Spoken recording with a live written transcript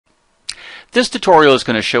This tutorial is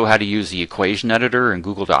going to show how to use the equation editor in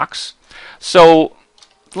Google Docs. So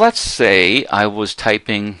let's say I was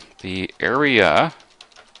typing the area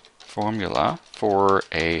formula for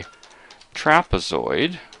a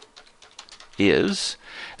trapezoid is.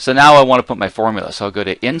 So now I want to put my formula. So I'll go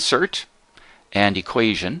to Insert and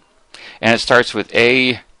Equation, and it starts with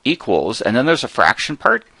A equals, and then there's a fraction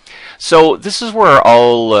part. So this is where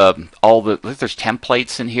all the there's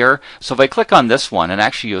templates in here. So if I click on this one, and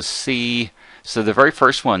actually you'll see, so the very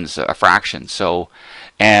first one's a fraction. So,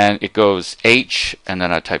 and it goes H, and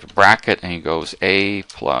then I type a bracket, and it goes A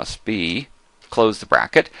plus B, close the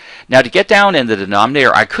bracket. Now to get down in the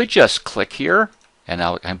denominator, I could just click here, and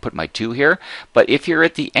I can put my 2 here. But if you're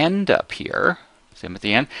at the end up here, see I'm at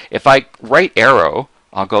the end, if I right arrow,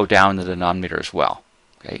 I'll go down the denominator as well.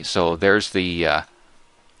 Okay, so there's the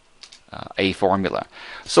A formula.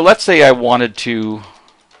 So let's say I wanted to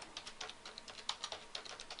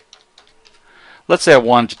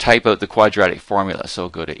type out the quadratic formula. So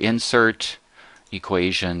go to Insert,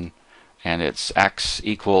 Equation, and it's x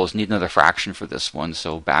equals, need another fraction for this one,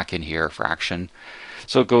 so back in here, fraction.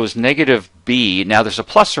 So it goes negative b. Now there's a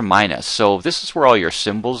plus or minus, so this is where all your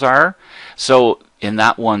symbols are. So in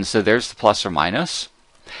that one, so there's the plus or minus.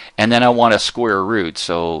 And then I want a square root,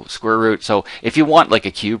 so square root. So if you want like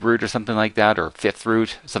a cube root or something like that, or fifth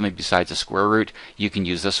root, something besides a square root, you can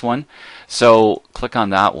use this one. So click on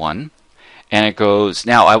that one, and it goes,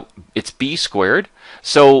 now it's b squared.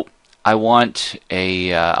 So I want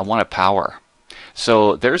a power.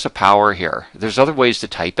 So there's a power here. There's other ways to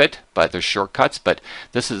type it, but there's shortcuts, but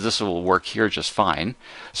this will work here just fine.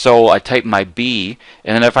 So I type my b,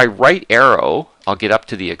 and then if I right arrow, I'll get up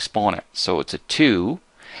to the exponent. So it's a 2.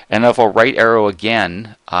 And if I'll right arrow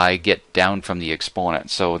again, I get down from the exponent.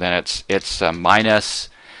 So then it's minus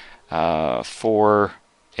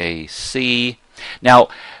 4ac. Now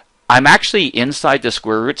I'm actually inside the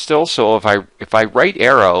square root still. So if I right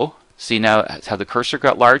arrow, see now how the cursor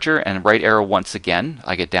got larger, and right arrow once again,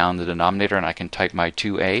 I get down the denominator and I can type my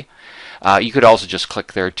 2a. You could also just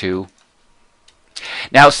click there too.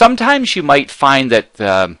 Now sometimes you might find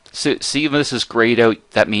that, see if this is grayed out,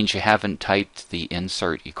 that means you haven't typed the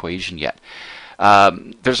insert equation yet.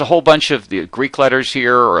 There's a whole bunch of the Greek letters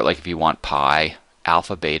here, or like if you want pi,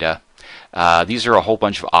 alpha, beta. These are a whole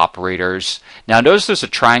bunch of operators. Now notice there's a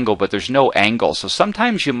triangle, but there's no angle. So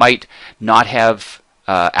sometimes you might not have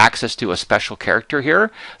access to a special character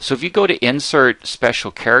here. So if you go to Insert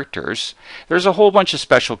Special Characters, there's a whole bunch of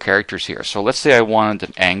special characters here. So let's say I wanted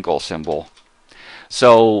an angle symbol.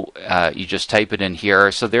 So you just type it in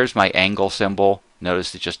here. So there's my angle symbol.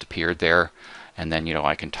 Notice it just appeared there. And then, you know,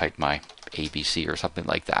 I can type my ABC or something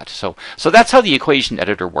like that. So that's how the equation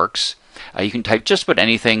editor works. You can type just about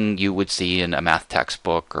anything you would see in a math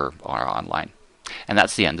textbook or online. And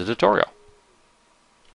that's the end of the tutorial.